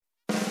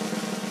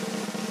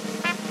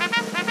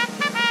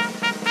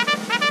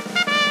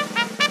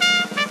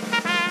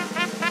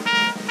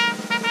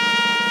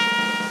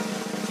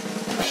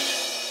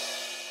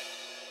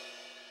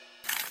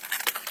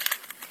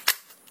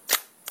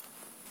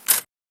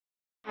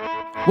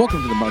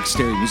Welcome to the Mark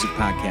Stary Music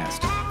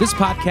Podcast. This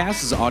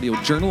podcast is an audio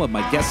journal of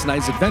my guests and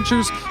I's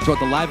adventures throughout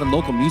the live and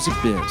local music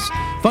biz.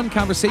 Fun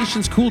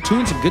conversations, cool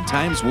tunes, and good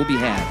times will be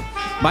had.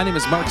 My name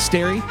is Mark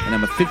Stary, and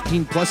I'm a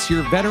 15-plus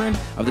year veteran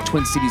of the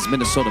Twin Cities,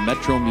 Minnesota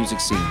metro music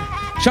scene.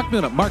 Check me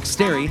out at Mark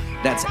Stary,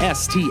 that's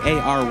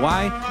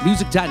S-T-A-R-Y,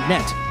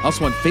 music.net,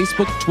 also on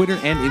Facebook, Twitter,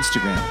 and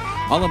Instagram.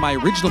 All of my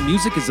original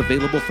music is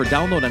available for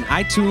download on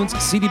iTunes,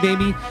 CD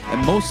Baby,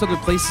 and most other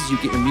places you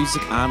get your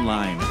music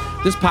online.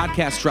 This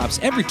podcast drops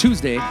every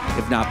Tuesday,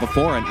 if not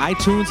before, on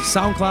iTunes,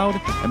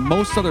 SoundCloud, and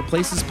most other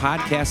places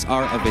podcasts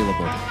are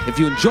available. If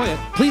you enjoy it,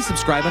 please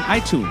subscribe on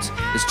iTunes.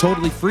 It's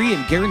totally free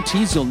and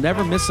guarantees you'll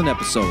never miss an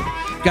episode.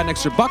 Got an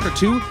extra buck or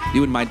two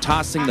you wouldn't mind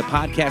tossing the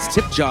podcast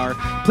tip jar,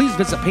 please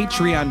visit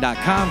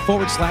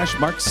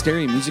patreon.com/Mark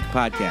Stary Music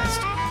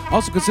Podcast.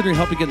 Also considering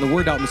helping getting the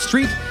word out in the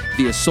street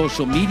via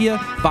social media,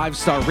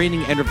 5-star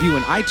rating and review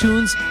in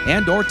iTunes,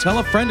 and or tell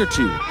a friend or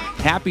two.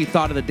 Happy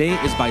Thought of the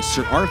Day is by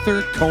Sir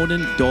Arthur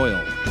Conan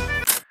Doyle.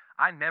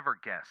 I never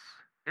guess.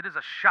 It is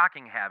a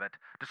shocking habit,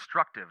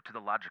 destructive to the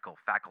logical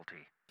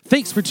faculty.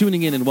 Thanks for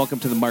tuning in and welcome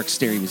to the Mark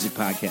Stary Music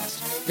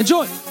Podcast.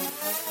 Enjoy!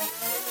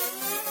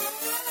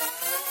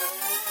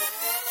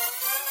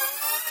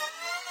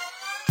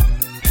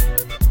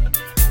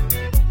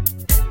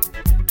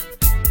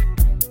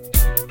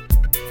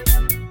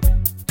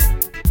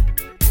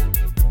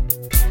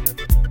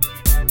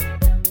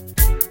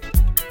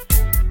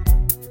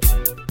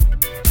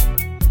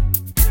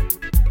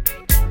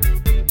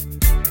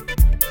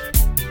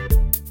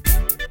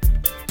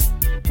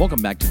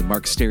 Welcome back to the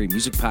Mark Stary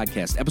Music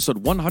Podcast,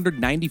 episode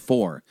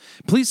 194.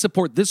 Please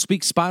support this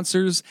week's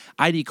sponsors,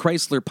 ID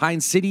Chrysler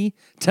Pine City,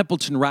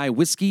 Templeton Rye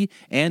Whiskey,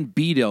 and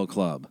Beedale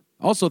Club.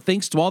 Also,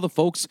 thanks to all the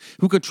folks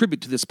who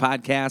contribute to this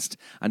podcast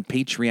on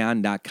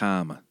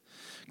patreon.com.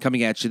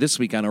 Coming at you this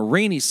week on a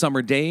rainy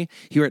summer day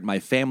here at my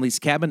family's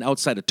cabin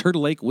outside of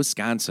Turtle Lake,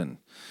 Wisconsin.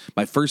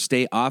 My first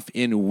day off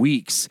in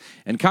weeks.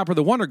 And Copper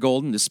the Wonder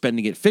Golden is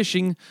spending it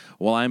fishing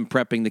while I'm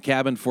prepping the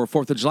cabin for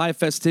 4th of July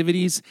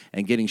festivities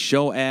and getting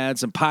show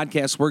ads and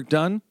podcast work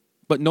done.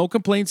 But no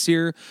complaints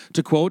here.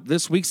 To quote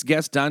this week's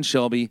guest, Don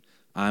Shelby,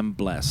 I'm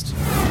blessed.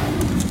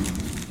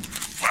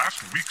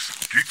 Last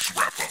week's Geeks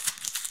Wrap-Up.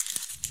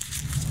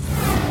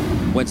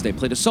 Wednesday,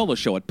 played a solo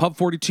show at Pub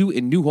 42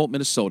 in New Hope,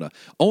 Minnesota.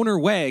 Owner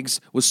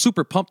Wags was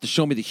super pumped to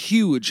show me the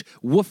huge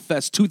Woof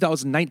Fest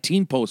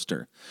 2019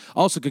 poster.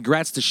 Also,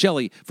 congrats to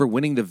Shelly for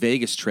winning the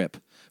Vegas trip.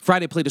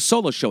 Friday, played a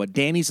solo show at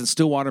Danny's in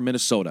Stillwater,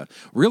 Minnesota.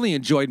 Really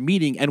enjoyed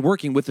meeting and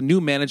working with the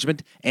new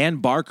management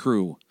and bar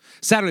crew.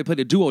 Saturday, played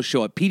a duo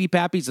show at Petey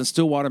Pappy's in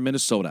Stillwater,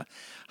 Minnesota.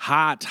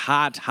 Hot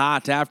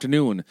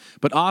afternoon,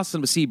 but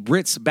awesome to see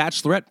Brit's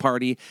bachelorette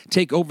party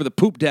take over the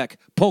poop deck,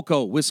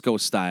 Poco Wisco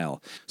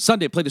style.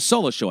 Sunday, played a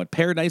solo show at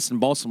Paradise in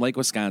Balsam Lake,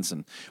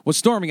 Wisconsin. Was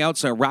storming out,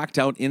 so I rocked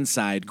out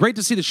inside. Great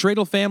to see the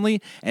Schradel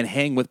family and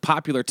hang with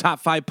popular Top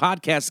 5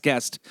 podcast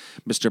guest,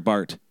 Mr.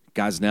 Bart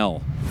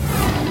Gosnell.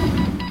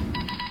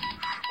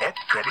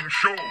 Upcoming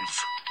shows.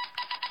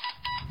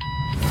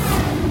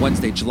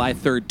 Wednesday, July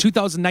 3rd,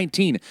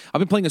 2019. I've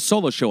been playing a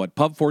solo show at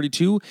Pub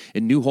 42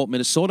 in New Hope,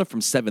 Minnesota from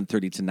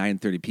 7:30 to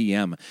 9:30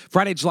 p.m.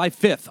 Friday, July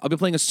 5th, I'll be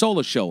playing a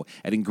solo show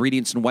at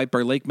Ingredients in White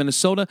Bear Lake,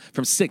 Minnesota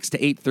from 6 to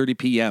 8:30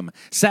 p.m.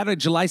 Saturday,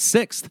 July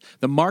 6th,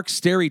 the Mark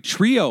Stary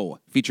Trio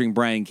featuring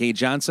Brian K.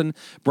 Johnson,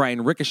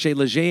 Brian Ricochet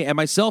Leger, and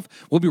myself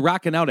will be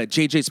rocking out at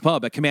JJ's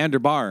Pub at Commander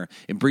Bar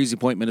in Breezy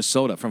Point,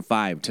 Minnesota from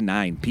 5 to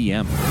 9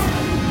 p.m.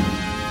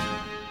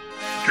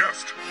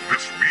 Guest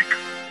this week.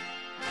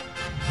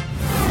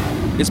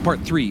 Is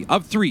part 3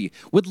 of 3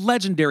 with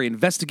legendary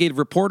investigative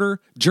reporter,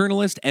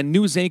 journalist, and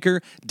news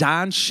anchor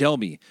Don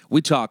Shelby.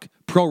 We talk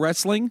pro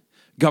wrestling,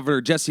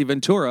 Governor Jesse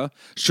Ventura,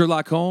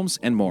 Sherlock Holmes,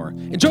 and more.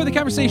 Enjoy the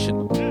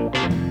conversation.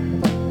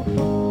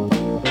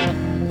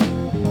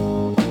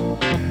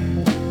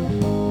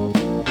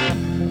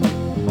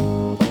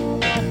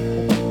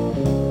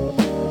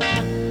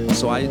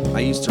 So I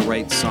used to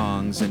write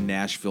songs in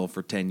Nashville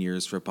for 10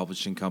 years for a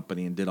publishing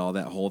company and did all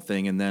that whole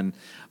thing. And then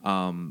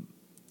I'm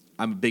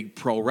a big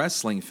pro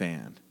wrestling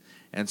fan.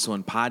 And so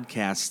when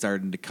podcasts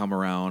started to come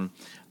around,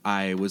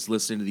 I was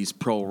listening to these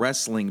pro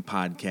wrestling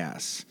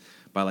podcasts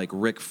by like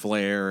Ric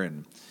Flair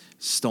and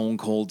Stone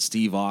Cold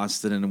Steve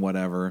Austin and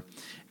whatever.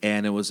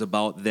 And it was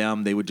about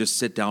them. They would just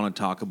sit down and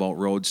talk about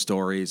road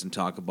stories and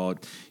talk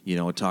about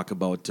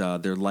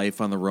their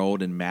life on the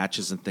road and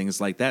matches and things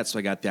like that. So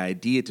I got the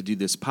idea to do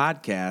this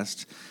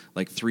podcast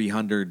like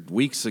 300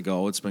 weeks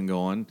ago. It's been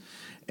going.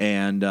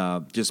 And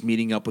just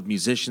meeting up with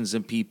musicians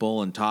and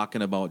people and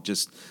talking about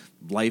just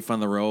life on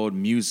the road,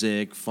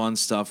 music, fun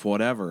stuff,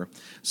 whatever.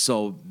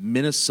 So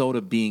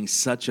Minnesota being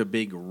such a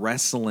big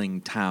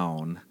wrestling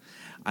town,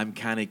 I'm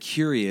kind of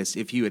curious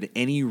if you had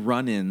any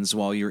run-ins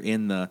while you're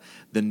in the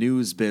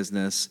news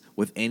business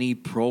with any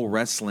pro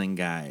wrestling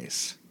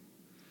guys.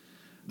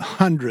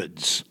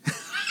 Hundreds.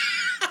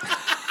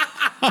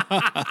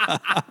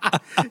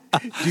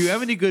 Do you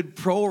have any good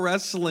pro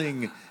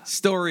wrestling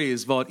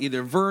stories about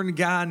either Vern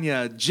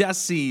Gagne,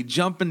 Jesse,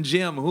 Jumpin'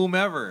 Jim,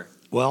 whomever?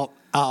 Well,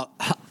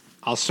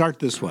 I'll start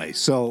this way.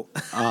 So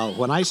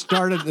when I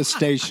started the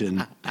station,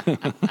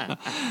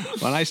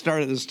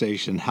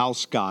 Hal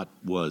Scott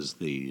was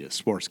the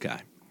sports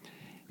guy.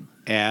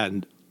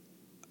 And,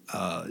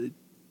 of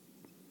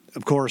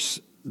course,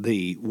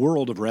 the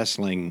world of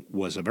wrestling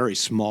was a very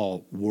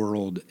small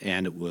world,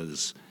 and it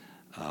was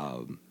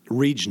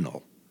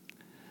regional.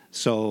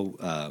 So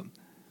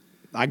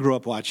I grew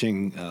up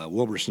watching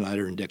Wilbur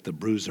Snyder and Dick the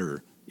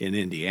Bruiser in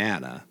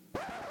Indiana.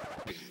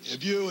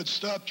 If you would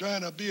stop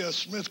trying to be a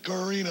Smith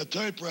Corrina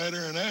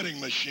typewriter and adding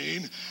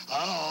machine,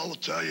 I'll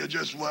tell you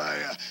just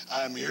why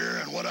I'm here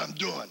and what I'm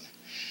doing.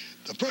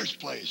 The first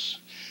place,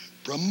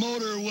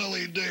 promoter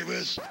Willie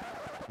Davis.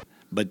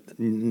 But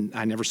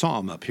I never saw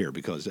him up here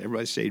because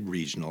everybody stayed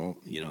regional,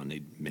 and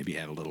they'd maybe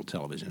have a little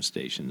television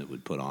station that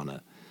would put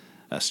on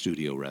a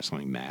studio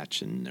wrestling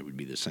match, and it would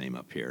be the same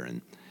up here.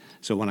 And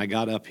so when I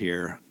got up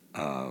here,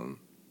 I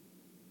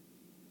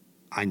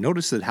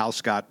noticed that Hal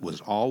Scott was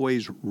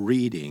always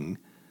reading.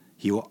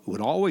 He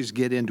would always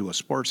get into a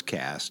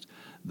sportscast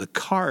the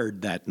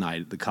card that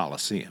night at the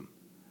Coliseum,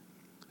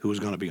 who was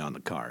going to be on the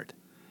card.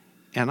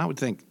 And I would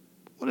think,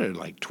 what are there,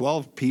 like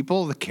 12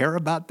 people that care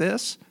about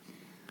this?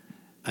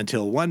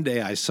 Until one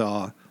day I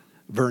saw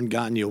Vern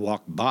Gagne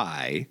walk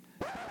by.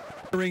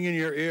 A ring in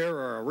your ear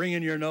or a ring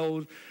in your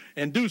nose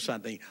and do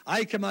something.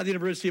 I come out of the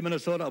University of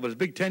Minnesota. I was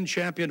Big Ten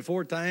champion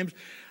 4 times.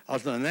 I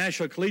was the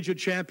national collegiate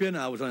champion.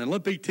 I was on the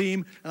Olympic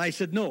team. And I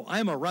said, no,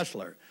 I'm a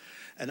wrestler.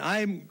 And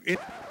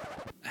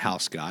Hal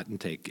Scott and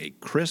take a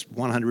crisp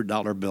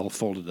 $100 bill,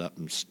 fold it up,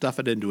 and stuff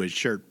it into his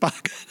shirt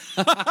pocket.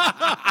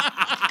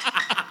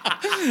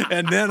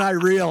 And then I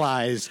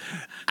realized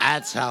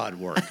that's how it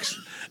works.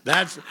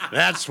 That's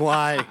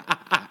why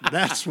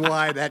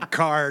that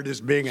card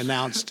is being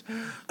announced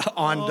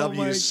on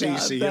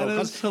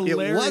WCCO.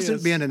 It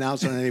wasn't being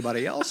announced on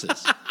anybody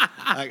else's.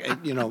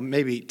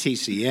 Maybe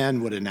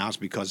TCN would announce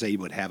because they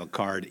would have a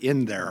card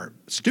in their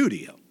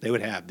studio. They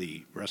would have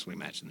the wrestling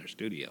match in their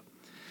studio.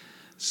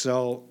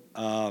 So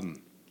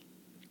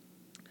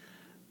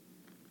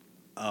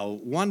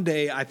one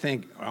day, I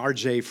think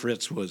R.J.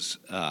 Fritz was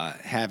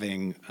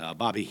having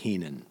Bobby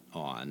Heenan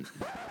on.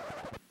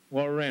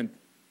 Well, Rent,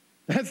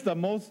 that's the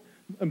most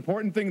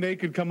important thing they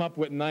could come up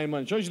with in 9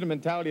 months. Shows you the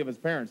mentality of his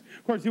parents.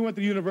 Of course, he went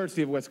to the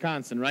University of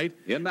Wisconsin, right?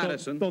 In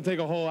Madison. Don't take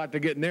a whole lot to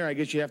get in there. I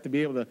guess you have to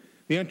be able to,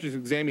 the entrance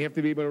exam, you have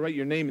to be able to write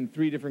your name in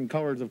 3 different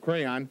colors of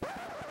crayon.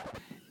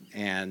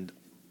 And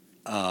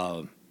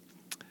of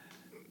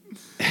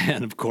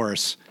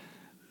course,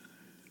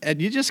 and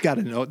you just got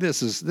to know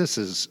this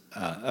is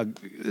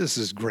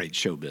great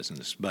show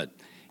business. But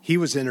he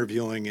was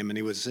interviewing him, and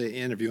he was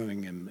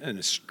interviewing him in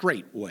a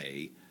straight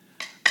way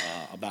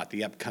about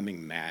the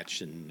upcoming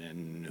match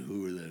and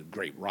who the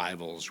great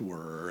rivals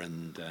were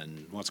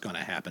and what's going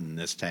to happen in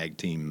this tag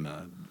team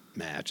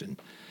match.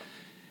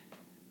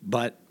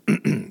 But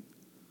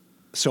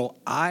so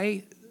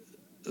I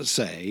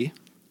say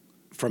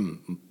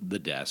from the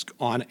desk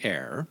on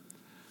air.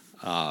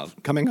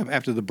 Coming up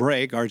after the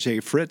break, R.J.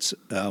 Fritz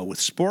with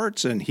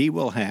sports, and he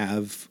will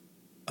have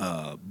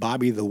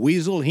Bobby the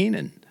Weasel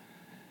Heenan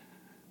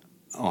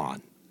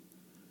on.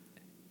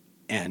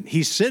 And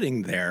he's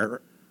sitting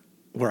there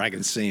where I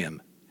can see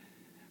him,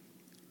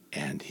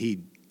 and he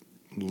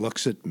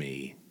looks at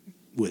me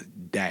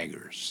with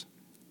daggers.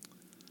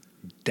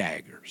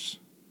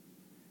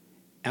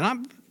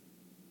 And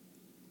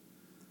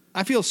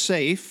I feel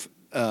safe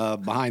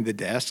behind the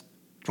desk,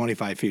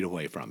 25 feet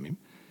away from him.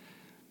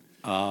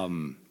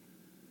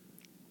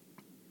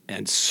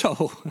 And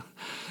so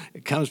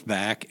it comes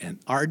back,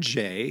 and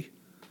RJ,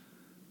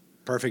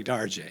 perfect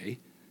RJ,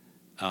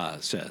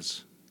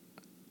 says,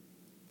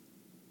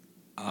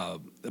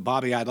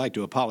 Bobby, I'd like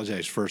to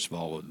apologize, first of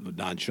all, what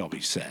Don Shelby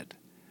said.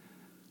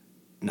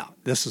 Now,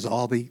 this is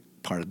all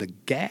part of the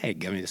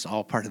gag. I mean, it's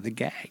all part of the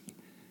gag.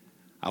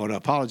 I want to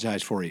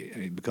apologize for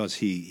you because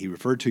he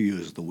referred to you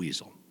as the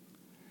Weasel.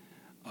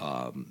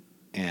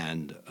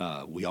 And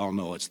we all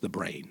know it's the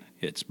Brain.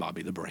 It's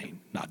Bobby the Brain,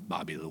 not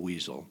Bobby the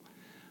Weasel.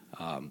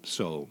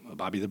 So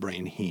Bobby the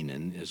Brain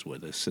Heenan is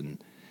with us,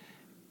 and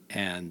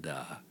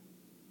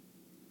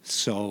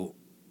so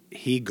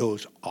he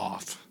goes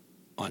off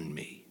on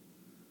me.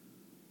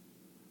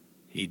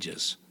 He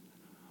just,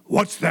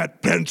 what's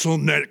that pencil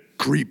neck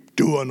creep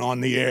doing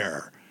on the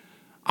air?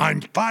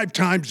 I'm 5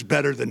 times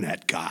better than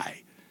that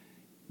guy.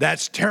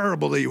 That's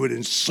terrible that you would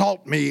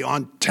insult me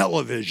on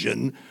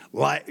television.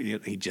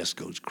 He just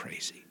goes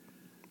crazy.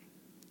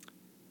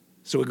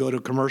 So we go to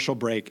a commercial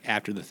break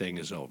after the thing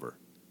is over.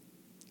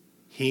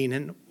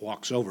 Heenan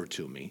walks over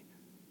to me,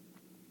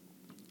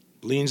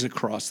 leans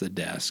across the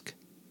desk,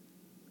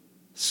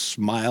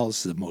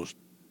 smiles the most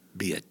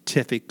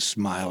beatific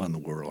smile in the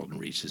world, and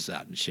reaches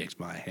out and shakes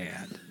my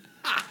hand.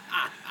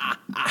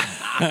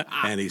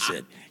 And he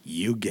said,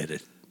 "You get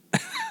it."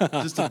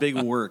 Just a big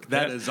work.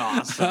 That is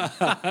awesome.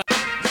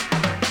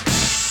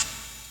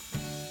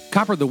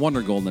 Copper the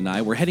Wonder Golden and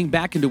I were heading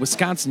back into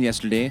Wisconsin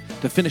yesterday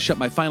to finish up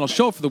my final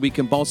show for the week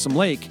in Balsam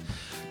Lake.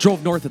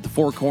 Drove north at the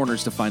Four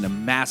Corners to find a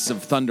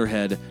massive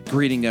thunderhead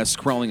greeting us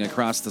crawling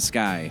across the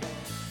sky.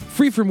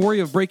 Free from worry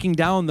of breaking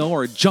down, though,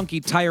 or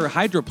junky tire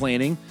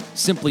hydroplaning,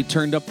 simply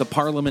turned up the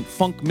Parliament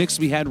funk mix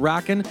we had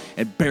rockin'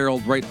 and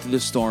barreled right through the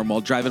storm while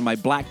driving my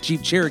black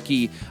Jeep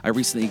Cherokee I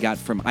recently got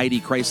from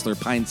ID Chrysler,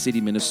 Pine City,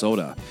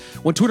 Minnesota.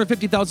 When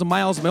 250,000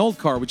 miles of my old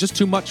car was just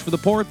too much for the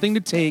poor thing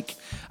to take,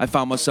 I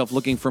found myself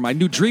looking for my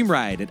new dream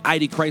ride at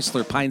ID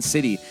Chrysler, Pine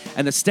City,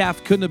 and the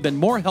staff couldn't have been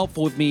more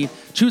helpful with me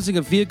choosing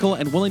a vehicle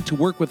and willing to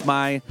work with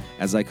my,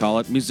 as I call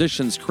it,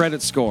 musician's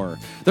credit score.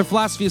 Their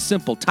philosophy is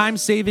simple: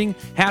 time-saving,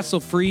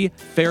 hassle-free,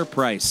 fair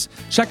price.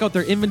 Check out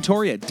their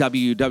inventory at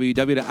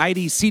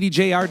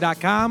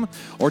www.idcdjr.com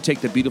or take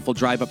the beautiful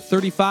drive up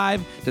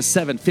 35 to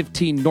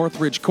 715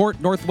 Northridge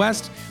Court,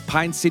 Northwest,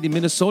 Pine City,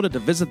 Minnesota to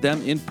visit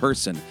them in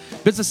person.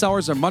 Business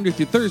hours are Monday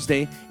through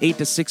Thursday, 8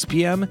 to 6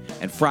 p.m.,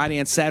 and Friday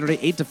and Saturday,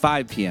 8 to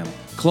 5 p.m.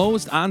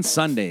 Closed on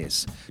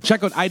Sundays.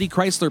 Check out ID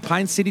Chrysler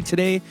Pine City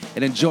today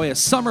and enjoy a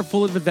summer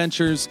full of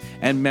adventures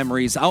and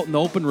memories out in the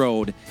open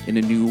road in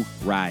a new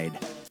ride.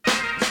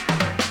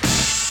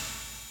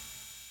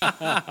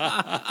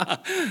 I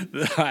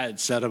had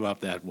set him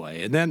up that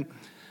way. And then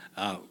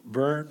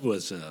Vern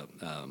was a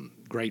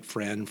great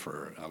friend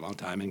for a long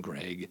time, and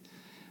Greg.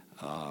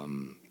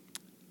 And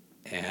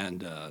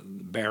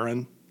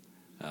Baron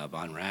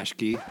von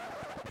Raschke.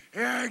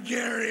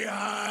 Gary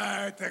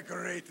Hart, the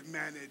great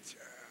manager,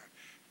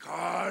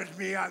 called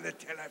me on the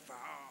telephone.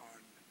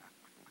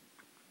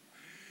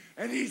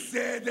 And he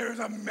said there's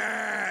a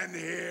man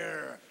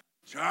here,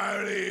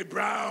 Charlie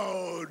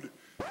Brown.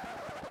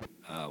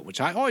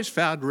 Which I always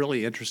found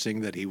really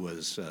interesting that he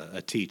was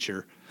a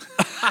teacher.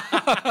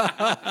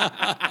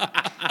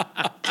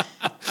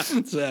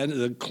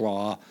 The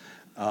claw.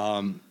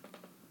 And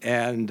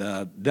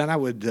then I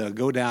would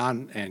go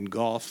down and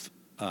golf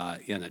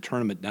in a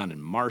tournament down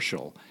in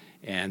Marshall,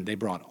 and they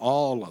brought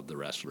all of the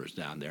wrestlers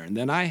down there. And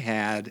then I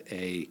had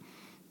the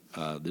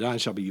Don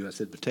Shelby U.S.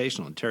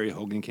 Invitational, and Terry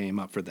Hogan came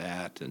up for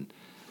that, and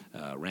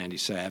Randy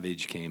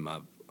Savage came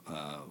up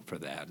for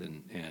that,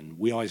 and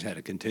we always had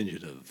a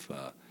contingent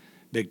of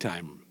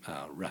big-time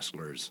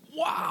wrestlers.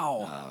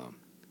 Wow!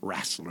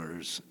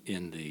 Wrestlers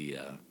in the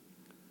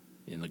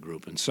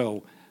group, and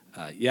so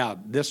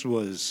this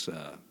was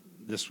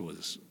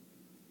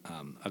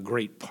a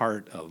great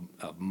part of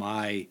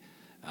my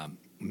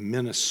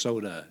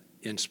Minnesota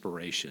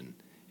inspiration,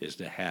 is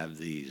to have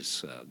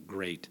these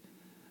great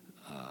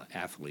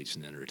athletes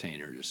and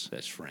entertainers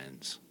as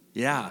friends.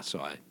 Yeah.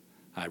 So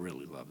I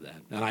really love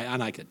that,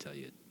 and I could tell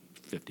you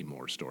 50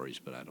 more stories,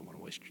 but I don't want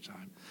to waste your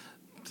time.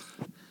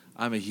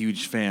 I'm a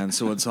huge fan,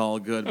 so it's all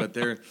good. But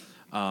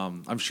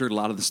I'm sure a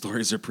lot of the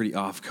stories are pretty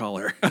off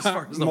color as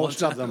far as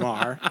most of them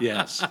are.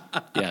 Yes.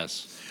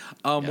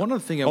 One other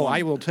thing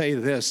I will tell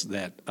you this,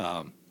 that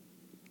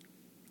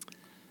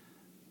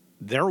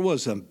there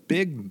was a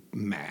big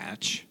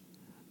match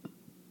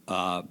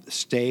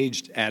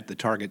staged at the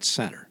Target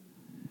Center,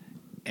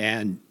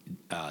 and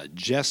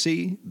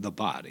Jesse the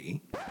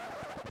Body.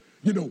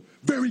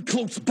 Very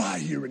close by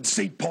here in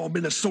St. Paul,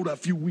 Minnesota, a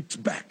few weeks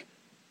back,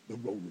 the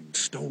Rolling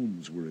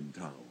Stones were in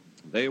town.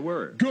 They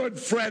were. Good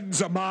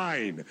friends of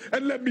mine.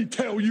 And let me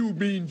tell you,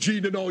 Mean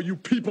Gene, and all you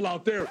people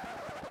out there,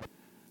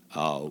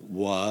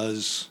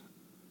 was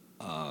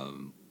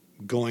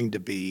going to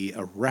be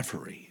a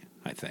referee,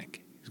 I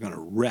think. He's going to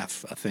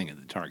ref a thing at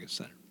the Target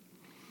Center.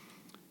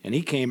 And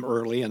he came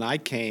early, and I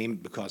came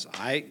because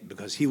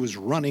he was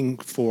running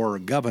for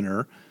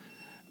governor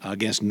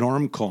against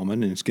Norm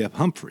Coleman and Skip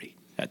Humphrey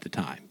at the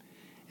time.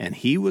 And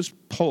he was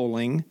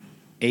polling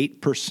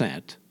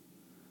 8%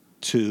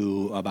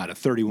 to about a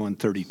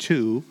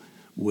 31-32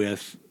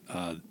 with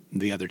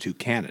the other two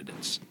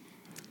candidates.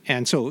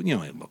 And so,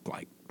 it looked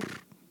like,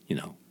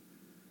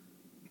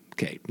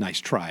 okay, nice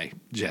try,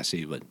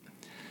 Jesse. But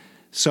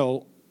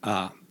so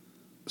I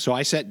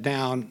sat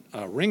down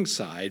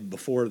ringside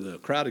before the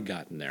crowd had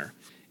gotten there,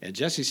 and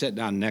Jesse sat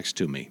down next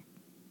to me.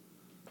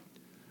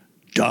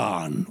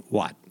 Don,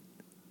 what?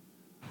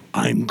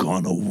 I'm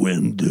gonna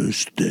win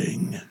this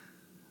thing.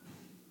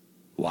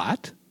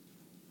 What?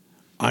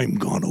 I'm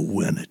gonna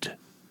win it.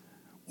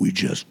 We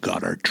just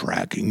got our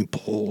tracking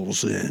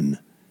poles in.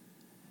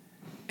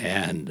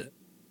 And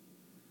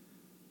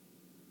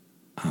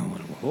I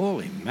went,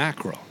 holy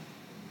mackerel.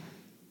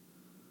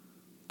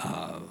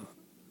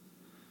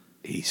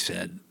 He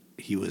said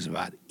he was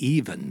about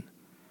even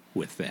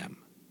with them.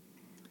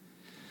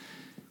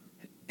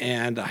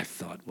 And I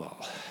thought,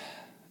 well,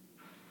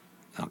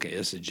 okay,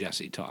 this is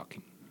Jesse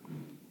talking.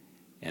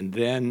 And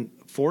then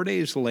 4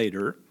 days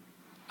later,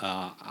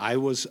 I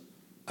was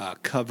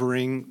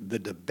covering the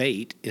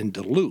debate in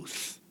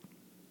Duluth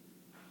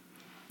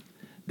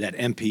that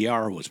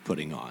NPR was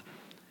putting on.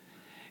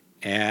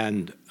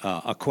 And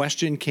a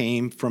question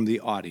came from the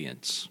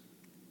audience.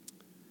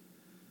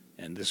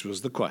 And this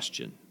was the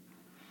question.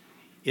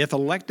 If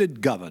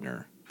elected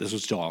governor, this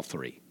was to all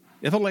three,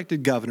 if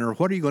elected governor,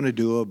 what are you going to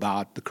do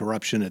about the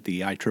corruption at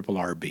the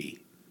IRRB?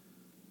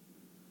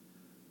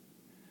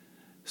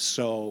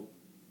 So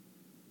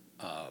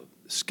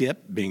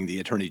Skip, being the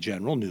Attorney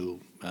General, knew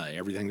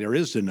everything there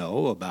is to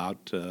know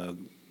about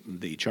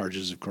the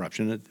charges of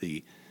corruption at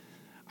the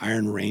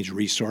Iron Range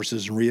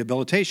Resources and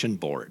Rehabilitation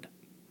Board.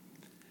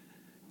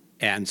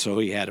 And so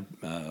he had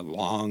a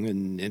long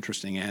and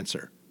interesting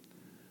answer.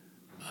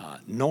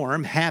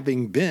 Norm,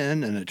 having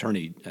been an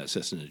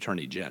assistant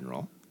attorney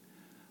general,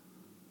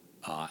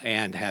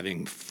 and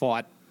having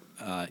fought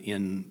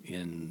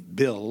in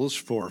bills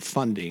for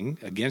funding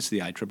against the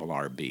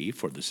IRRB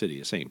for the city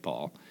of St.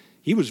 Paul,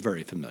 he was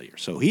very familiar.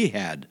 So he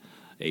had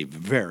a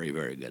very,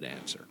 very good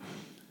answer.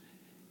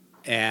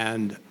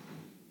 And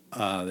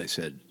they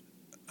said,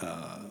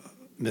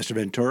 Mr.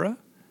 Ventura?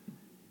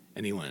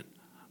 And he went,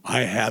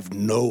 I have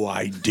no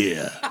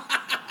idea.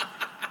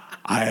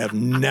 I have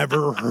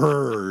never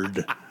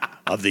heard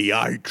of the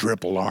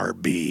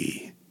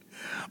IRRB.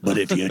 But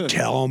if you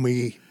tell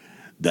me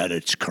that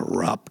it's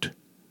corrupt,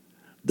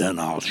 then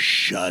I'll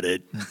shut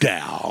it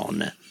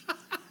down.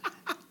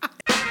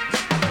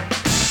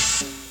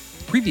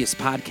 Previous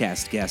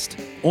podcast guest,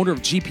 owner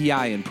of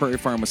GPI in Prairie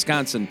Farm,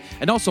 Wisconsin,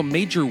 and also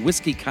major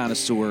whiskey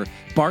connoisseur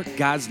Bart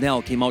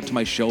Gosnell came out to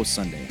my show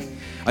Sunday.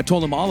 I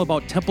told him all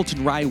about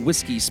Templeton Rye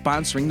Whiskey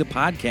sponsoring the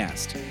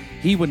podcast.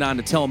 He went on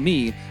to tell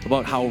me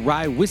about how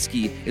rye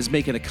whiskey is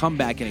making a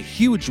comeback in a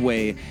huge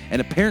way, and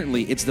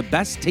apparently it's the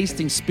best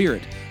tasting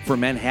spirit for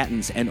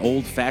Manhattans and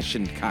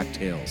old-fashioned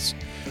cocktails.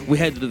 We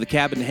headed to the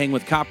cabin to hang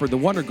with Copper the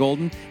Wonder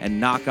Golden and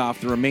knock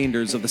off the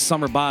remainders of the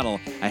summer bottle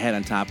I had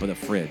on top of the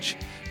fridge.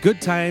 Good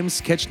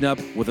times catching up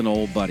with an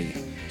old buddy.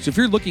 So if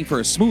you're looking for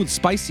a smooth,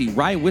 spicy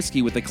rye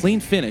whiskey with a clean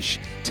finish,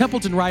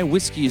 Templeton Rye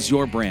Whiskey is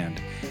your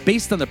brand.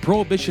 Based on the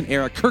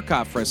Prohibition-era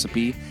Kirchhoff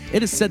recipe,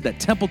 it is said that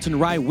Templeton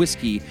Rye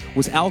Whiskey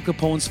was Al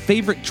Capone's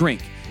favorite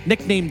drink,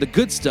 nicknamed the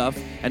Good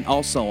Stuff, and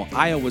also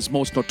Iowa's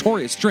most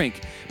notorious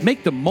drink,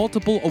 make the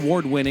multiple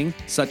award-winning,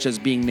 such as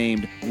being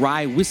named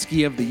Rye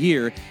Whiskey of the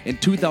Year in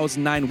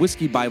 2009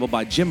 Whiskey Bible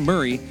by Jim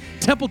Murray,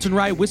 Templeton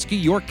Rye Whiskey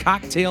your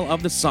cocktail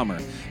of the summer.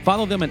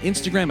 Follow them on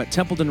Instagram at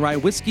Templeton Rye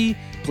Whiskey.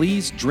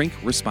 Please drink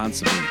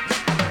responsibly.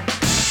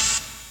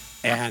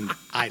 And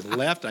I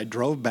left, I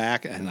drove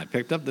back, and I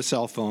picked up the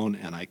cell phone,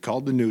 and I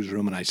called the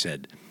newsroom, and I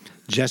said,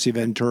 Jesse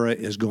Ventura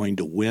is going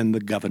to win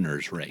the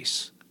governor's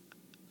race.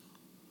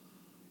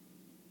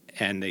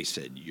 And they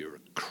said, you're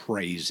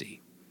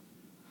crazy.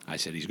 I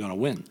said, he's going to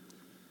win.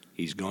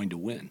 He's going to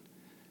win.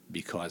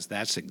 Because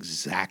that's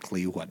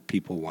exactly what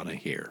people want to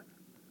hear.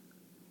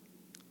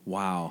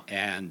 Wow.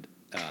 And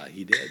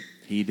he did.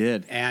 He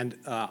did. And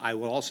I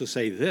will also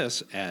say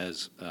this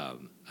as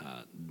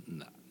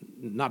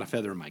not a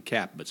feather in my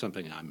cap, but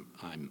something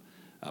I'm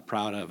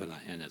proud of,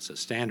 and it's a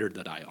standard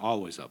that I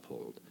always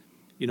uphold.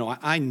 You know,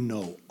 I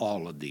know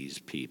all of these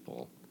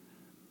people.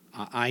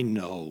 I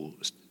know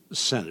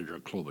Senator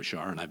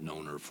Klobuchar, and I've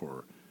known her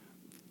for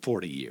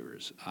 40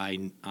 years.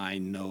 I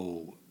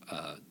know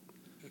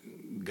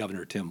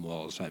Governor Tim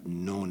Walz. I've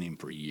known him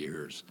for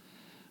years.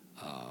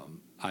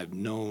 I've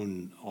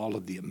known all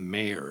of the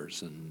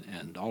mayors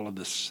and all of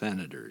the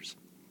senators.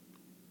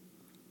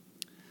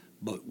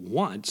 But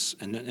once,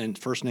 and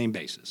first name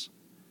basis,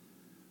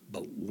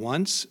 but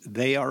once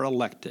they are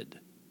elected,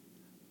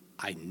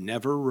 I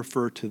never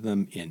refer to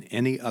them in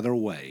any other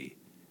way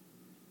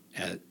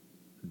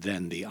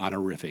than the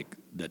honorific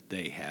that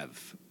they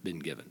have been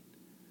given.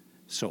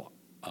 So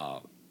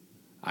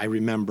I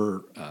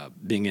remember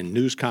being in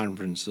news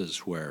conferences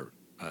where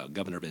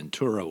Governor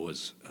Ventura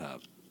was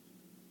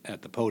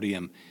at the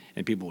podium,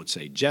 and people would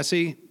say,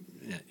 Jesse,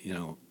 you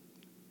know,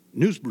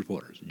 news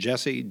reporters,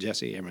 Jesse,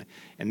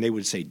 and they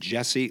would say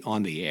Jesse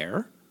on the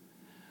air,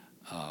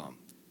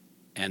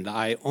 and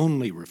I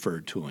only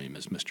referred to him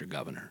as Mr.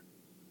 Governor.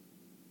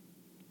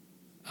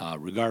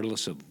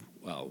 Regardless of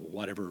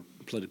whatever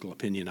political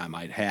opinion I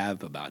might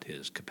have about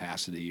his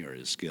capacity or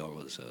his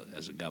skill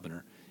as a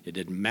governor, it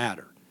didn't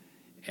matter.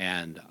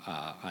 And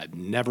I've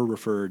never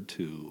referred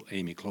to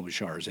Amy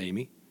Klobuchar as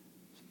Amy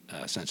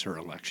since her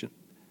election.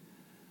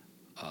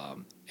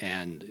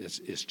 And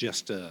it's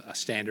just a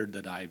standard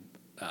that I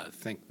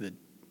think that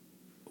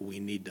we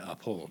need to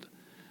uphold,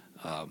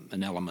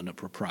 an element of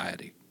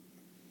propriety.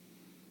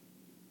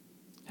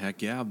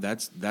 Heck yeah,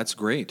 that's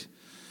great.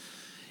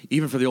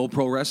 Even for the old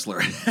pro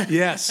wrestler.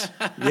 Yes.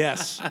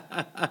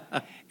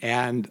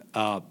 And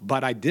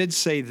but I did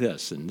say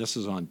this, and this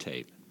is on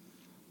tape.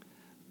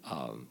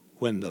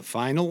 When the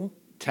final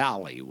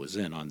tally was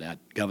in on that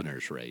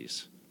governor's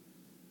race,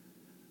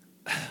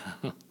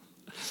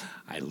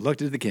 I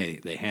looked at the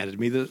cake. They handed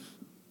me the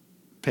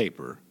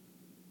paper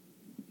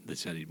that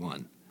said he'd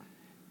won.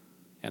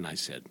 And I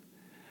said,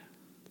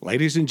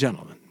 ladies and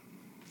gentlemen,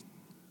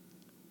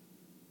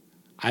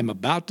 I'm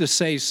about to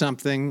say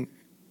something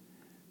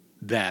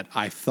that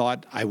I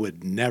thought I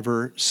would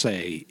never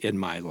say in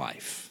my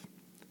life.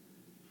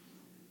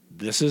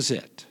 This is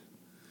it.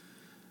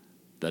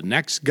 The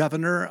next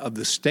governor of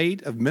the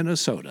state of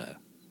Minnesota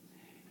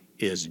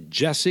is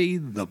Jesse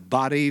the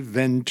Body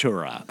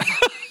Ventura.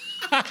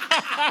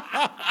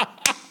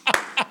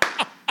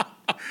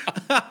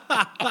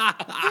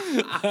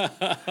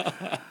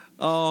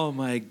 Oh,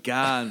 my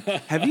God.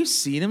 Have you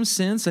seen him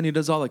since? And he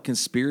does all the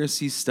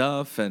conspiracy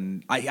stuff.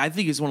 And I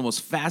think he's one of the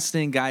most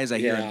fascinating guys I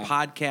hear in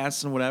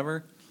podcasts and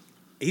whatever.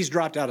 He's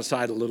dropped out of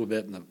sight a little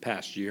bit in the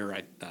past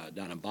year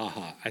down in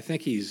Baja. I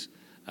think he's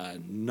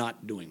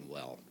not doing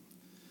well.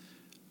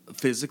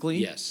 Physically?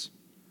 Yes.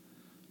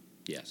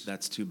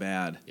 That's too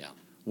bad. Yeah.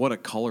 What a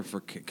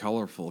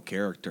colorful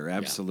character.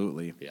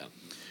 Absolutely. Yeah.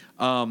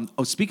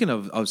 Speaking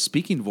of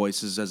speaking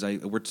voices,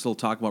 we're still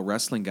talking about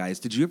wrestling guys,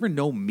 did you ever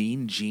know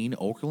Mean Gene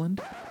Okerlund?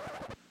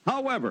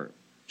 However,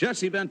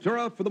 Jesse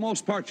Ventura, for the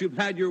most part, you've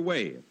had your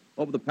way.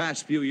 Over the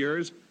past few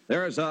years,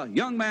 there's a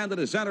young man that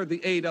has entered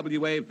the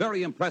AWA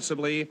very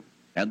impressively,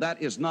 and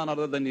that is none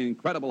other than the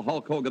incredible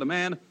Hulk Hogan, a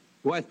man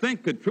who I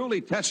think could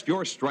truly test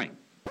your strength.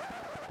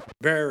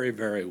 Very,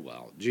 very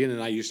well. Gene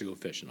and I used to go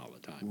fishing all the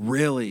time.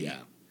 Really?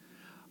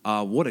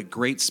 Yeah. What a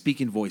great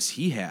speaking voice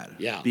he had,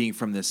 being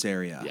from this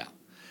area. Yeah.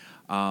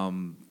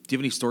 Do you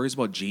have any stories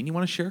about Gene you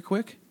want to share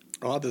quick?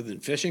 Other than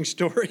fishing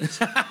stories?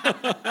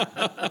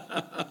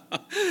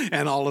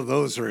 And all of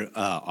those are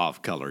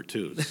off color,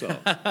 too. So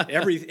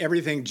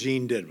everything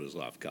Gene did was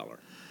off color,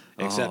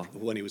 except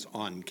when he was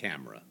on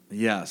camera.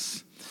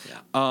 Yes.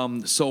 Yeah.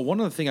 So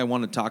one other thing I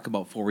want to talk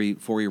about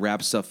before we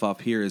wrap stuff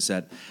up here is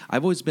that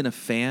I've always been a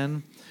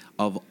fan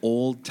of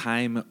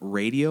old-time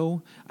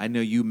radio. I know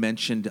you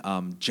mentioned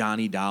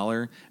Johnny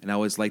Dollar, and I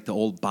always liked the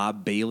old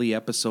Bob Bailey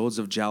episodes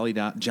of Johnny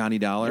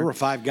Dollar. There were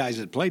 5 guys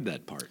that played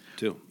that part,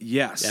 too.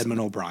 Yes.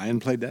 Edmund O'Brien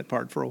played that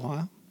part for a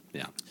while.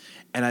 Yeah.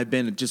 And I've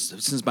been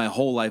just, since my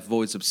whole life, I've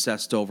always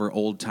obsessed over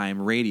old-time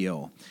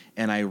radio.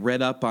 And I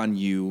read up on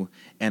you,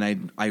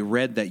 and I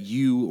read that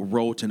you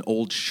wrote an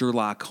old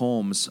Sherlock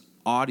Holmes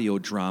audio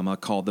drama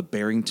called The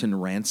Barrington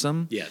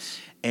Ransom. Yes.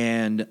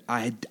 And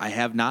I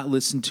have not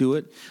listened to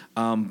it,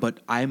 but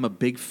I'm a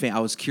big fan.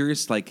 I was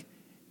curious, like,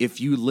 if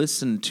you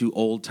listened to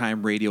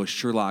old-time radio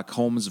Sherlock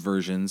Holmes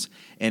versions,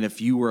 and if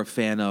you were a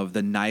fan of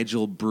the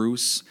Nigel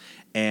Bruce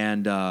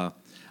and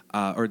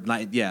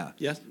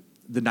Yes.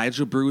 the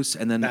Nigel Bruce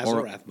and then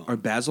Basil Rathbone. or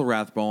Basil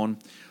Rathbone,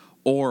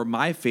 or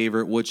my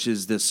favorite, which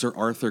is the Sir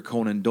Arthur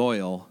Conan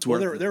Doyle.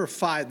 Well, there were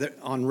 5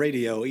 on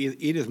radio.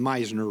 Edith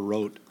Meisner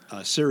wrote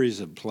a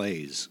series of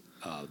plays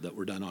that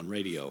were done on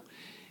radio.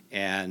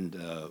 And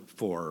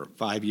for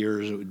 5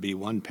 years, it would be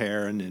one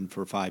pair, and then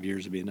for 5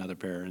 years, it would be another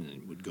pair, and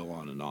it would go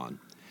on and on.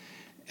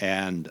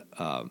 And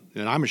I'm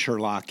a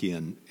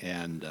Sherlockian,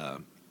 and,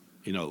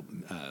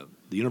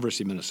 the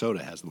University of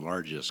Minnesota has the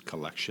largest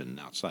collection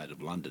outside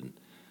of London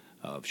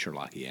of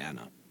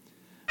Sherlockiana.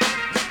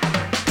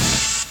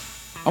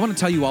 I want to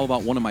tell you all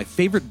about one of my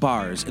favorite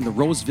bars in the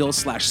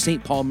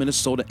Roseville/St. Paul,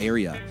 Minnesota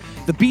area.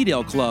 The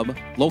B-Dale Club,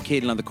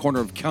 located on the corner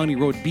of County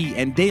Road B,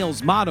 and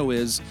Dale's motto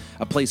is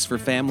a place for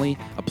family,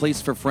 a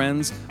place for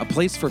friends, a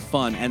place for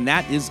fun, and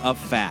that is a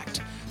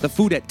fact. The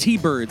food at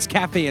T-Birds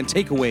Cafe and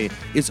Takeaway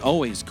is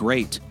always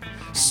great.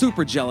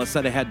 Super jealous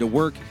that I had to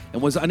work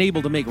and was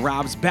unable to make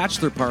Rob's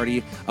bachelor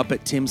party up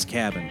at Tim's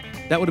Cabin.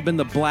 That would have been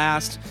the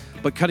blast,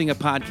 but cutting a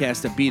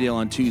podcast at B-Dale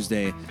on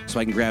Tuesday so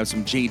I can grab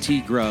some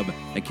JT grub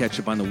and catch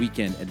up on the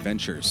weekend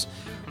adventures.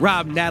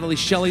 Rob, Natalie,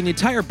 Shelley, and the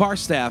entire bar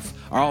staff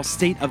are all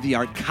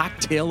state-of-the-art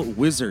cocktail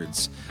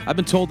wizards. I've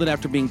been told that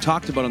after being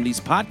talked about on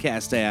these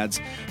podcast ads,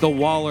 the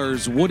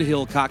Waller's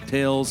Woodhill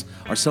cocktails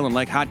are selling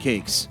like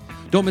hotcakes.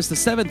 Don't miss the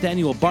 7th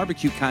annual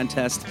barbecue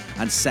contest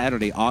on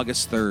Saturday,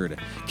 August 3rd.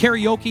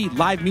 Karaoke,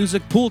 live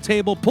music, pool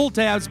table, pull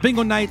tabs,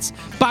 bingo nights,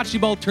 bocce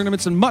ball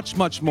tournaments, and much,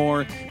 much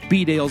more.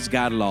 B-Dale's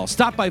got it all.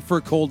 Stop by for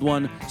a cold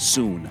one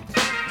soon.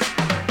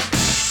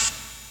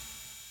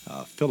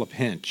 Philip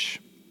Hinch,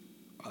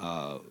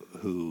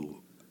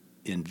 who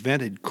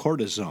invented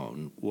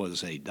cortisone,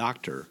 was a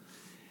doctor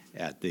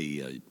at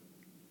the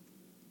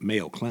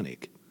Mayo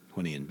Clinic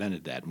when he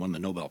invented that and won the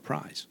Nobel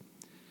Prize.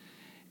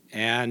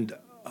 And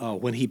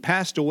when he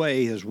passed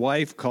away, his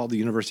wife called the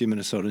University of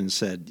Minnesota and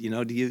said,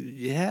 do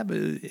you have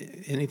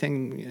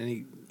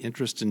any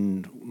interest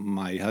in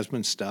my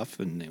husband's stuff?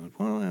 And they went,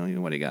 well,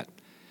 what do you got?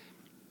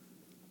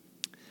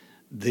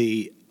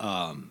 The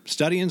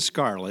Study in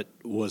Scarlet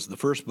was the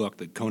first book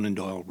that Conan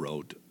Doyle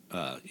wrote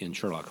in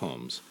Sherlock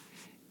Holmes.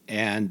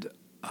 And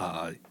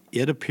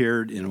it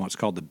appeared in what's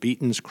called the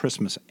Beaton's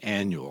Christmas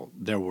Annual.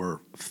 There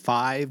were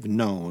 5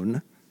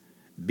 known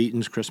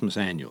Beaton's Christmas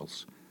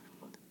Annuals.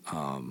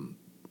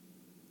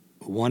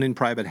 1 in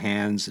private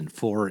hands and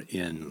 4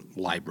 in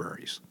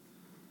libraries.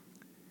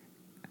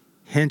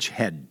 Hinch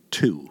had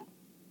 2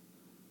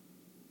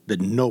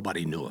 that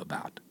nobody knew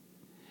about,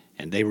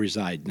 and they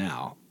reside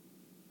now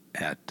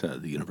at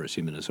the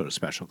University of Minnesota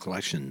Special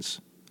Collections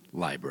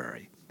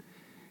Library.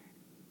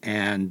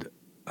 And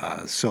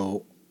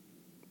so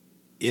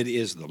it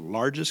is the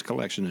largest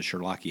collection of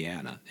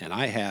Sherlockiana, and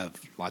I have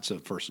lots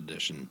of first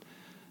edition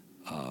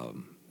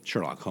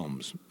Sherlock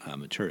Holmes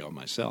material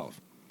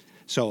myself.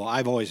 So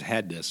I've always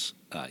had this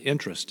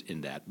interest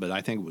in that, but I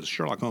think it was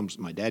Sherlock Holmes.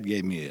 My dad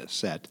gave me a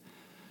set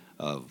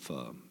of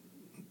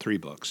 3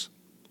 books.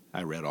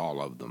 I read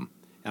all of them.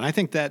 And I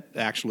think that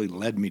actually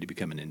led me to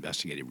become an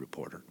investigative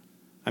reporter.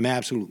 I'm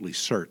absolutely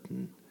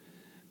certain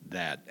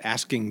that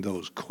asking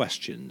those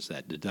questions,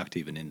 that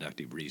deductive and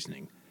inductive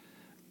reasoning,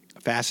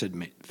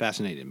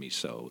 fascinated me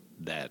so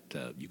that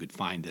you could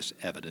find this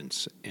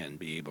evidence and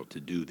be able to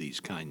do these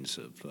kinds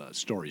of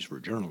stories for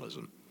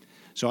journalism.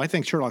 So I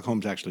think Sherlock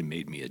Holmes actually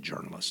made me a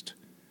journalist.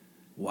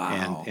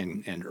 Wow.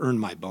 And earned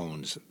my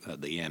bones,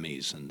 the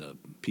Emmys and the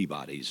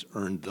Peabodys,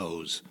 earned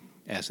those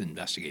as an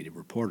investigative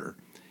reporter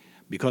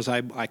because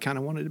I kind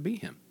of wanted to be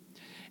him.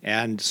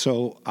 And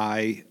so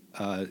I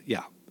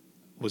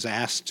was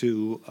asked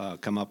to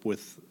come up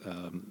with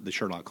the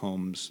Sherlock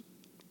Holmes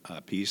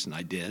piece, and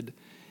I did,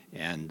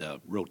 and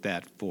wrote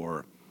that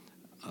for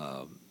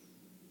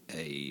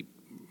a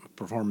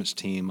performance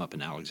team up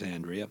in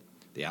Alexandria,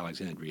 the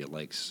Alexandria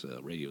Lakes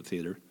Radio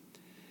Theater.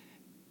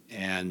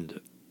 And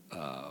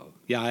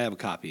I have a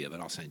copy of it.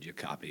 I'll send you a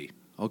copy.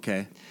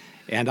 Okay.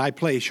 And I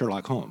play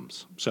Sherlock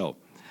Holmes, so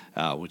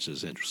which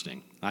is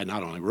interesting. I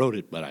not only wrote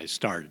it, but I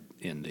starred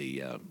in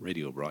the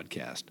radio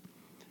broadcast.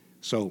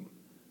 So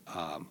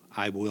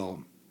I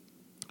will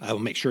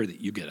make sure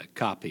that you get a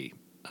copy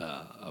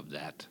of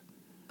that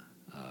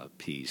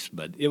piece.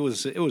 But it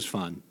was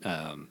fun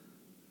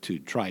to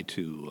try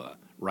to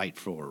write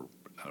for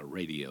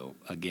radio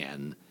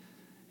again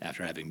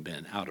after having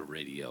been out of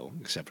radio,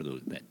 except for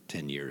that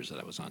 10 years that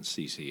I was on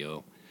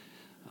CCO.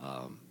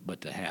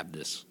 But to have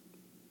this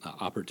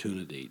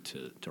opportunity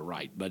to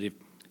write. But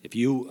if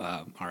you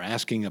are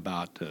asking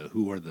about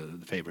who are the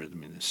favorites, I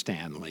mean,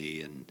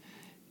 Stanley and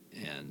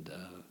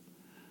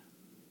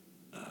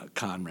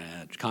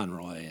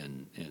Conroy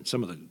and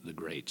some of the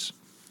greats,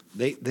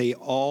 they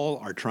all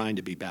are trying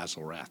to be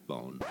Basil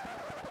Rathbone.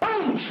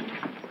 Holmes!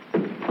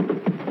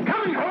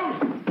 Coming,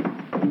 Holmes!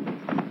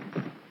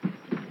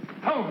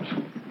 Holmes!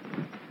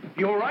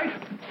 You all right?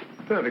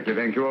 Perfectly,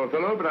 thank you, old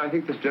fellow, but I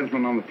think this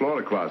gentleman on the floor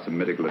requires some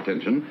medical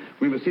attention.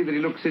 We must see that he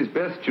looks his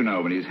best, you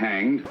know, when he's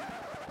hanged.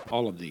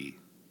 All of the,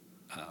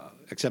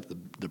 except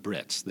the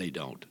Brits, they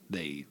don't.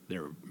 They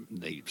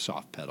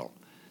soft pedal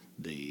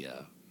the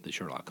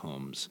Sherlock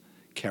Holmes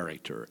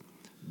character,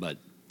 but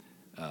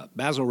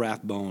Basil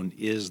Rathbone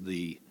is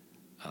the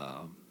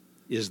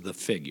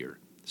figure.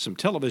 Some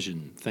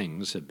television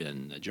things have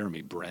been.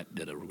 Jeremy Brett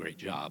did a great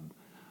job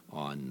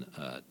on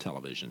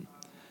television.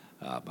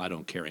 I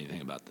don't care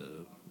anything about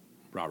the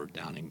Robert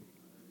Downing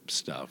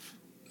stuff.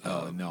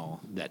 No.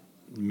 That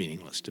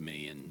meaningless to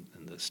me, and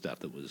the stuff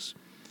that was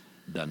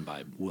done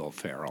by Will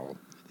Ferrell,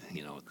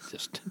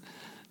 just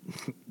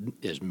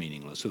is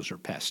meaningless. Those are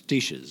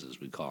pastiches, as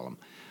we call them.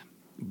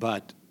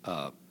 But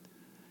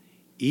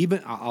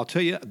even I'll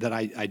tell you that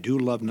I do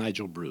love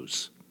Nigel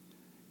Bruce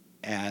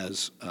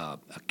as a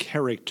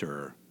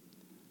character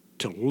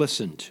to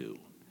listen to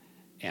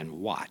and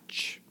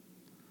watch.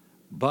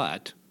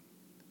 But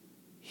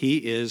he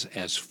is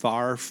as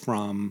far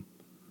from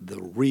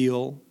the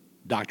real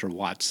Dr.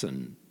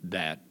 Watson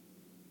that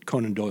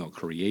Conan Doyle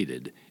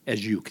created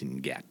as you can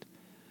get.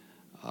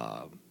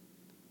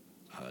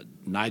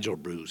 Nigel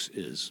Bruce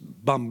is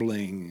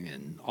bumbling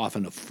and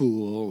often a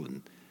fool,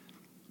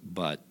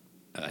 but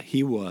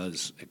he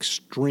was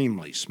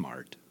extremely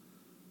smart.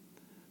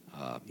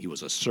 He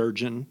was a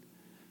surgeon.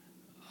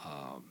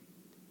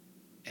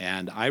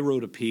 And I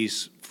wrote a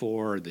piece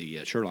for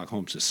the Sherlock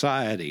Holmes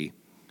Society,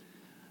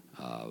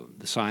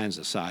 the Science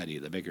Society,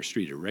 the Baker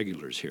Street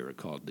Irregulars here,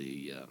 called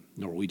the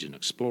Norwegian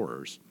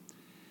Explorers.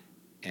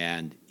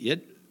 And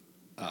it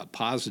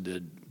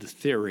posited the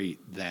theory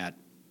that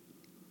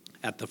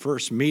at the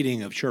first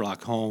meeting of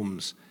Sherlock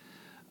Holmes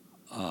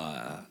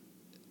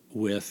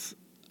with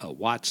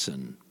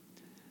Watson,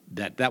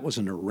 that was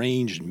an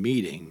arranged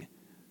meeting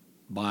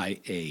by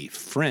a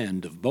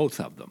friend of both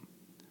of them.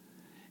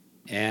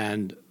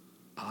 And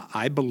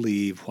I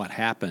believe what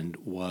happened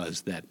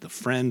was that the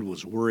friend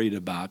was worried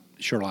about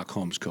Sherlock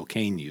Holmes'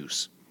 cocaine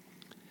use,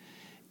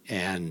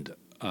 and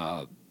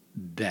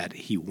that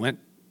he went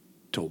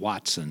to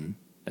Watson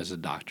as a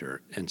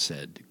doctor and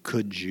said,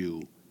 could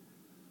you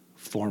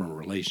form a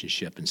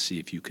relationship and see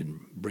if you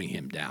can bring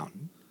him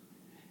down?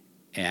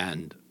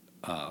 And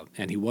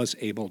he was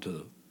able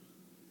to,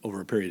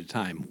 over a period of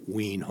time,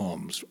 wean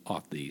Holmes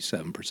off the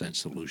 7%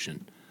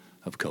 solution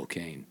of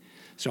cocaine.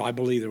 So I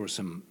believe there was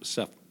some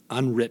stuff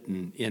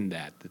unwritten in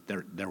that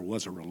there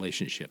was a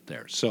relationship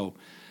there. So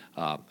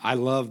I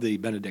love the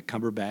Benedict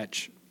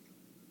Cumberbatch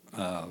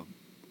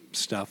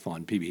stuff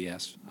on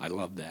PBS. I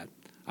love that.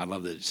 I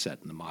love that it's set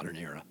in the modern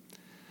era.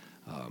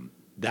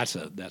 That's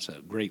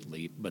a great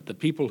leap. But the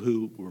people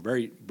who were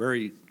very,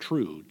 very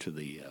true to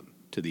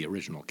the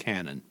original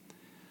canon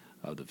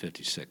of the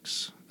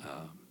 56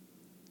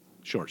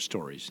 short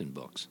stories and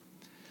books.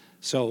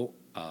 So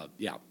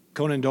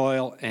Conan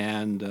Doyle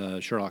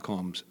and Sherlock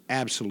Holmes,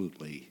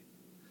 absolutely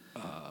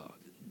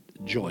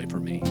joy for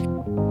me.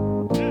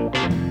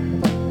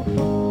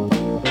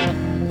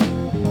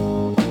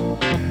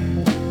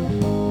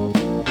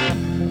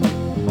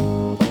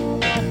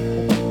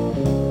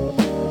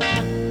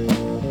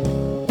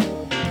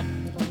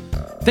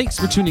 Thanks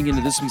for tuning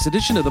into this week's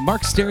edition of the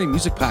Mark Stary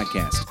Music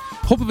Podcast.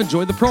 Hope you've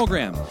enjoyed the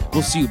program.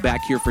 We'll see you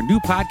back here for new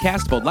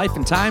podcasts about life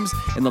and times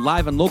in the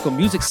live and local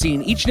music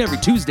scene each and every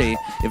Tuesday,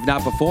 if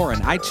not before, on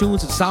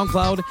iTunes and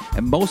SoundCloud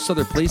and most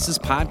other places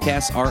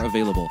podcasts are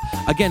available.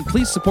 Again,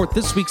 please support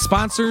this week's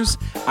sponsors,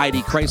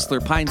 ID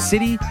Chrysler Pine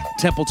City,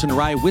 Templeton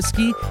Rye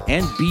Whiskey,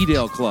 and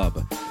B-Dale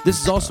Club.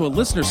 This is also a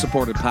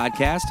listener-supported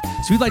podcast, so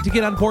if you'd like to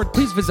get on board,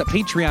 please visit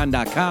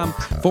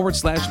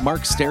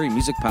patreon.com/Mark Stary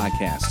Music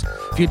Podcast.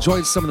 If you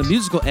enjoyed some of the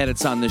musical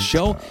edits on this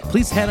show,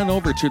 please head on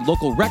over to your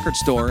local record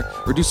store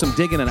or do some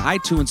digging on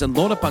iTunes and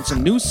load up on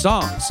some new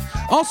songs.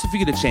 Also, if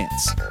you get a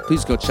chance,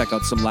 please go check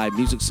out some live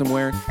music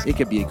somewhere. It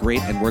could be a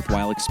great and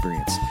worthwhile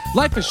experience.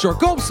 Life is short.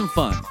 Go have some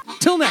fun.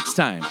 Till next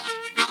time.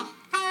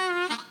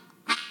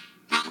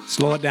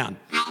 Slow it down.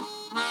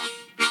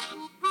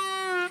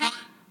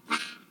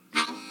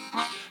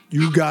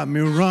 You got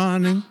me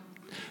running,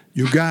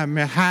 you got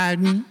me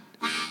hiding,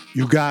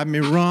 you got me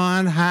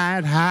run,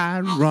 hide,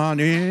 run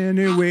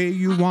any way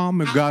you want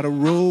me. Gotta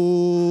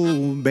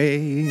roll,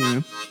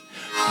 babe.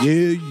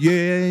 Yeah.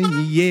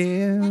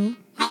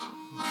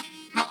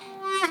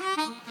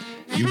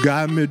 You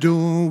got me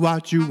doing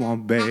what you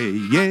want,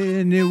 babe.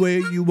 Any way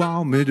you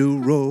want me to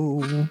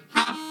roll.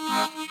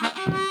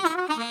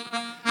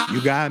 You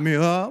got me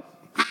up,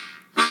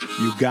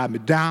 you got me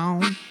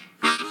down.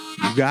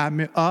 You got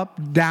me up,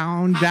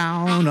 down,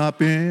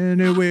 up,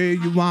 any way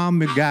you want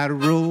me, gotta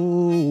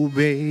roll,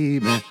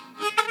 baby.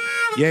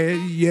 Yeah.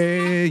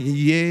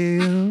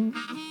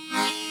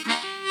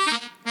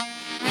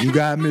 You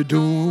got me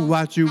doing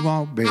what you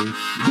want, baby.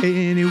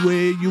 Any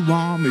way you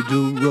want me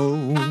to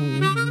roll.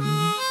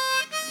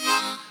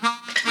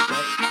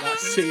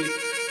 Let's see.